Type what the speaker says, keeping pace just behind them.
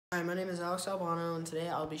Hi, my name is Alex Albano, and today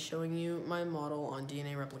I'll be showing you my model on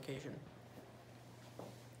DNA replication.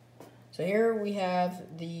 So here we have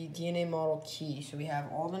the DNA model key. So we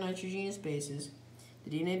have all the nitrogenous bases,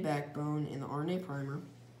 the DNA backbone, and the RNA primer,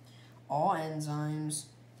 all enzymes,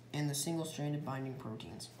 and the single-stranded binding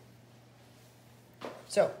proteins.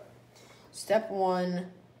 So, step one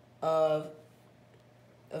of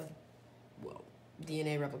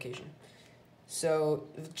DNA replication. So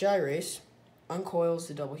the gyrase uncoils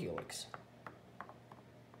the double helix,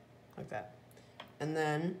 like that. And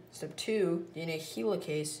then, step two, DNA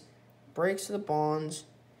helicase breaks the bonds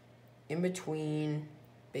in between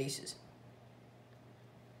bases.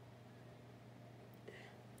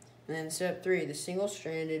 And then step three, the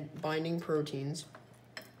single-stranded binding proteins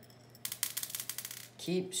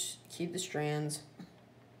keep the strands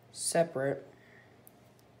separate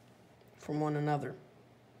from one another.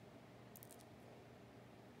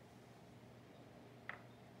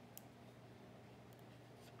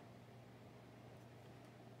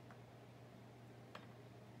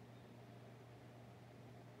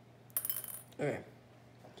 Okay,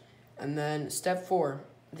 and then step four,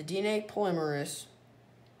 the DNA polymerase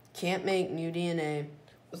can't make new DNA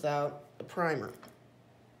without a primer.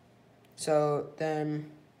 So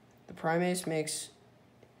then the primase makes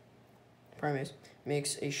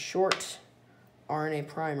a short RNA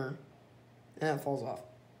primer, and that falls off.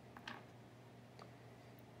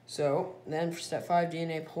 So then for step five,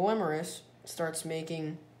 DNA polymerase starts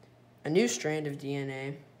making a new strand of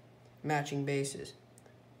DNA matching bases.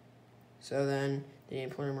 So then the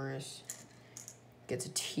DNA polymerase gets a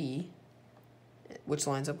T, which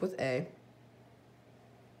lines up with A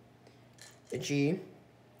G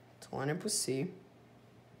to line up with C,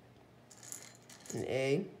 an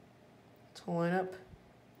A to line up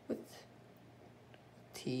with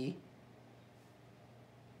T,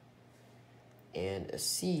 and a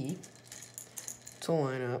C to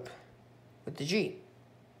line up with the G.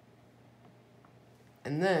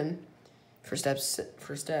 And then for step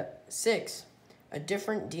six, a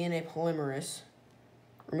different DNA polymerase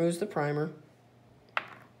removes the primer,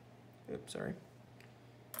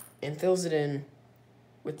 and fills it in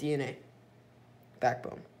with DNA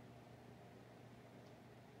backbone.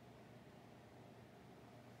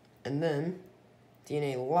 And then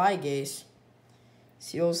DNA ligase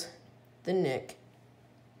seals the nick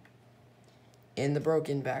in the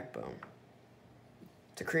broken backbone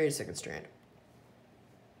to create a second strand.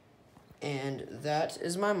 And that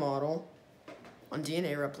is my model on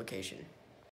DNA replication.